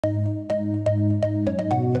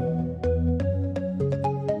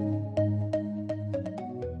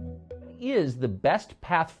is the best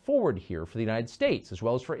path forward here for the United States, as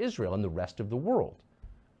well as for Israel and the rest of the world?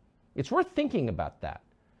 It's worth thinking about that.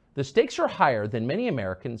 The stakes are higher than many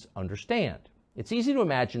Americans understand. It's easy to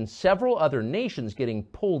imagine several other nations getting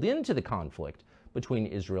pulled into the conflict between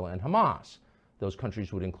Israel and Hamas. Those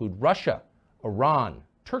countries would include Russia, Iran,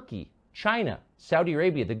 Turkey, China, Saudi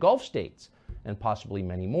Arabia, the Gulf states, and possibly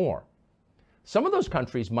many more. Some of those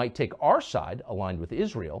countries might take our side, aligned with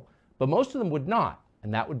Israel, but most of them would not,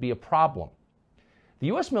 and that would be a problem. The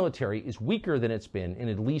U.S. military is weaker than it's been in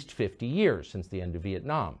at least 50 years since the end of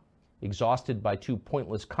Vietnam. Exhausted by two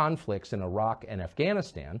pointless conflicts in Iraq and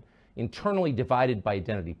Afghanistan, internally divided by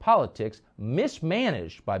identity politics,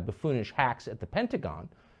 mismanaged by buffoonish hacks at the Pentagon,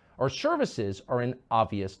 our services are in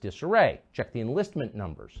obvious disarray. Check the enlistment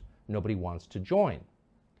numbers. Nobody wants to join.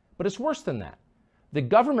 But it's worse than that. The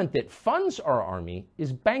government that funds our army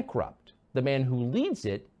is bankrupt. The man who leads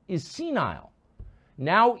it is senile.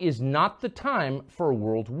 Now is not the time for a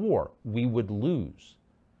world war. We would lose.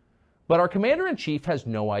 But our commander-in-chief has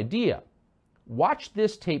no idea. Watch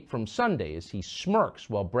this tape from Sunday as he smirks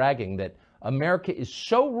while bragging that America is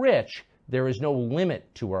so rich there is no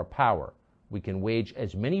limit to our power. We can wage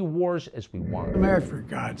as many wars as we want. America, for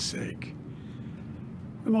God's sake.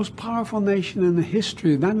 The most powerful nation in the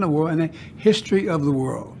history, not in the world, in the history of the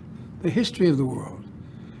world. The history of the world.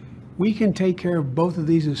 We can take care of both of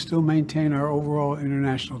these and still maintain our overall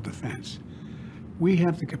international defense. We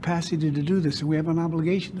have the capacity to do this, and we have an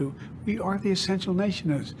obligation to. We are the essential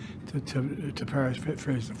nation, as to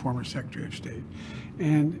paraphrase the former Secretary of State.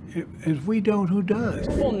 And if we don't, who does?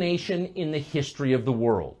 Full nation in the history of the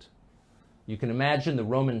world. You can imagine the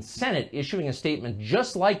Roman Senate issuing a statement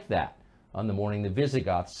just like that on the morning the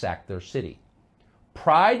Visigoths sacked their city.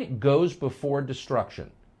 Pride goes before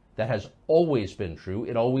destruction. That has always been true.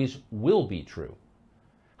 It always will be true.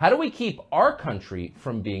 How do we keep our country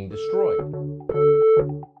from being destroyed?